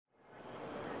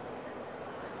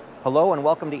Hello and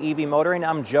welcome to EV Motoring.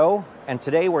 I'm Joe, and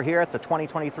today we're here at the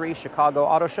 2023 Chicago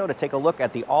Auto Show to take a look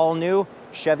at the all-new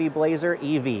Chevy Blazer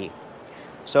EV.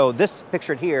 So this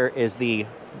pictured here is the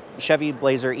Chevy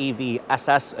Blazer EV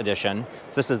SS edition.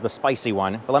 This is the spicy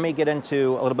one, but let me get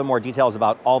into a little bit more details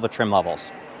about all the trim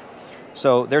levels.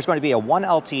 So there's going to be a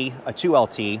 1LT, a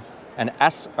 2LT, an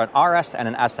RS, and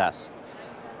an SS.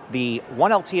 The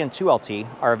 1LT and 2LT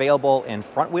are available in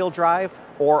front-wheel drive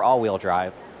or all-wheel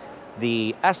drive.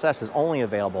 The SS is only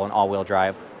available in all-wheel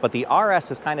drive, but the RS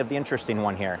is kind of the interesting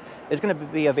one here. It's going to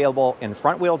be available in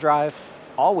front-wheel drive,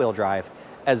 all-wheel drive,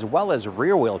 as well as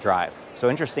rear-wheel drive. So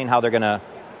interesting how they're going to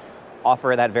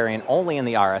offer that variant only in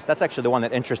the RS. That's actually the one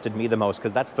that interested me the most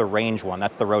because that's the range one,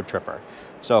 that's the road tripper.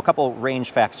 So a couple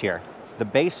range facts here. The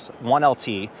base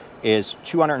 1LT is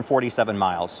 247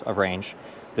 miles of range.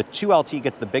 The 2LT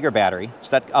gets the bigger battery,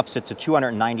 so that ups it to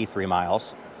 293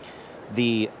 miles.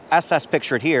 The SS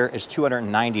pictured here is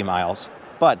 290 miles,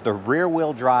 but the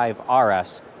rear-wheel drive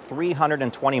RS,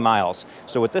 320 miles.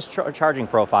 So with this charging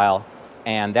profile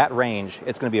and that range,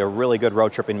 it's going to be a really good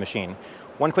road tripping machine.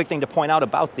 One quick thing to point out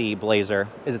about the Blazer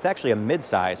is it's actually a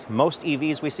midsize. Most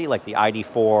EVs we see, like the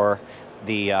ID4,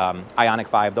 the Ioniq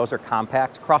 5, those are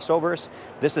compact crossovers.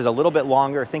 This is a little bit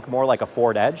longer, think more like a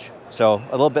Ford Edge. So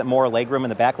a little bit more legroom in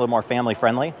the back, a little more family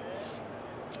friendly.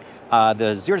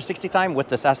 The 0 to 60 time with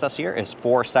this SS here is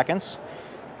 4 seconds.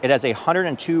 It has a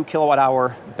 102 kilowatt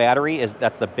hour battery.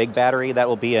 That's the big battery that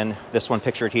will be in this one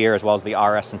pictured here, as well as the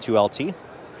RS and 2LT.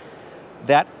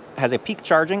 That has a peak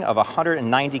charging of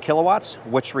 190 kilowatts,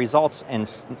 which results in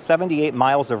 78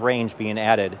 miles of range being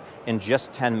added in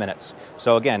just 10 minutes.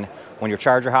 So again, when you're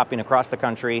charger hopping across the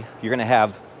country, you're going to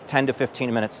have 10 to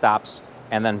 15 minute stops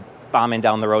and then bombing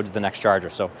down the road to the next charger.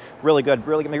 So really good,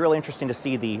 really going to be really interesting to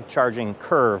see the charging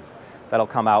curve that'll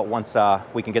come out once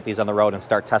we can get these on the road and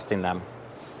start testing them.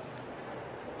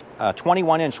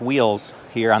 21-inch wheels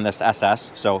here on this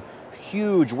SS, so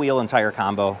huge wheel and tire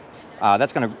combo.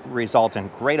 That's going to result in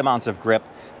great amounts of grip.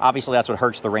 Obviously, that's what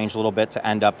hurts the range a little bit to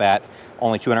end up at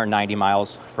only 290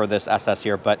 miles for this SS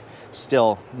here, but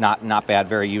still not bad,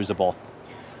 very usable.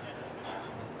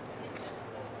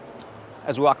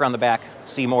 As we walk around the back,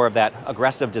 see more of that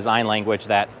aggressive design language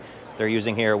that they're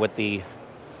using here with the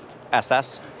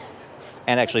SS,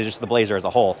 and actually just the Blazer as a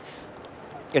whole.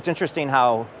 It's interesting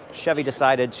how Chevy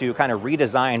decided to kind of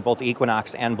redesign both the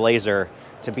Equinox and Blazer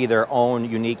to be their own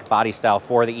unique body style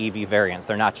for the EV variants.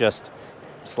 They're not just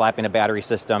slapping a battery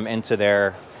system into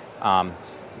their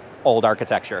old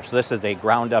architecture. So this is a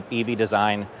ground-up EV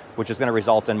design, which is going to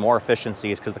result in more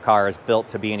efficiencies because the car is built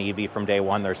to be an EV from day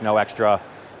one. There's no extra,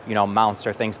 mounts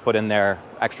or things put in there,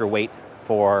 extra weight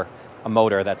for a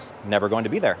motor that's never going to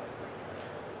be there.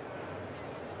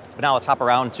 But now let's hop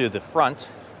around to the front.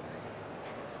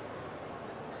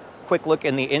 Quick look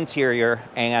in the interior,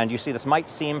 and you see this might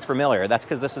seem familiar. That's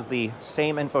because this is the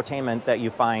same infotainment that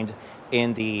you find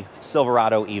in the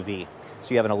Silverado EV.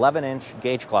 So you have an 11-inch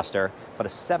gauge cluster, but a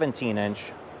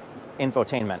 17-inch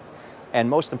infotainment. And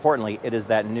most importantly, it is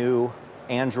that new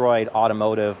Android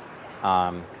automotive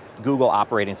Google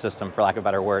operating system, for lack of a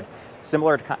better word.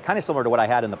 Kind of similar to what I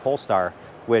had in the Polestar,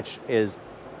 which is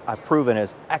I've proven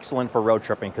is excellent for road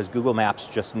tripping because Google Maps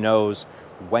just knows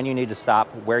when you need to stop,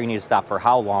 where you need to stop for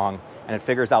how long, and it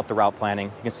figures out the route planning.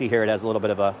 You can see here it has a little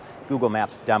bit of a Google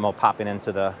Maps demo popping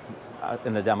into the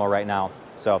in the demo right now.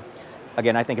 So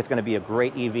again, I think it's going to be a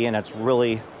great EV, and it's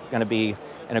really going to be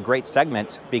in a great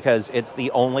segment because it's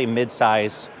the only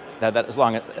midsize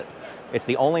it's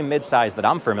the only midsize that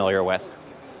I'm familiar with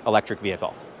electric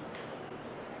vehicle.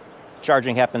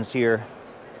 Charging happens here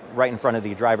right in front of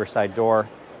the driver's side door.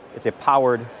 It's a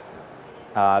powered,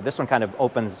 this one kind of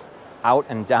opens out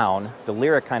and down. The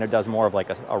Lyric kind of does more of like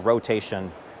a rotation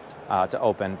to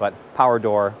open, but power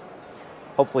door.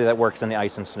 Hopefully that works in the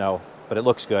ice and snow, but it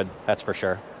looks good, that's for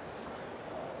sure.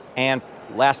 And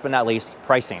last but not least,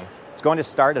 pricing. It's going to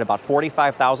start at about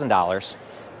 $45,000.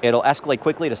 It'll escalate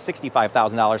quickly to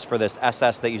 $65,000 for this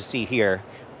SS that you see here,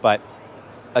 but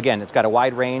again, it's got a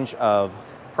wide range of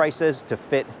prices to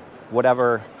fit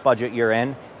whatever budget you're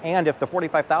in. And if the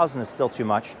 $45,000 is still too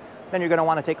much, then you're going to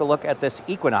want to take a look at this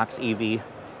Equinox EV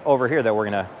over here that we're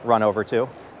going to run over to.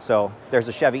 So there's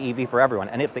a Chevy EV for everyone.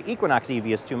 And if the Equinox EV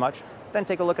is too much, then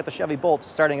take a look at the Chevy Bolt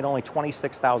starting at only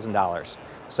 $26,000.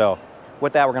 So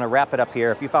with that, we're going to wrap it up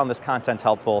here. If you found this content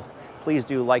helpful, please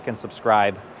do like and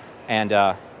subscribe,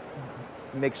 and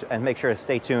make sure to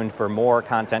stay tuned for more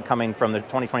content coming from the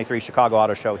 2023 Chicago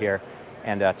Auto Show here.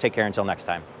 And take care until next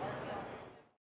time.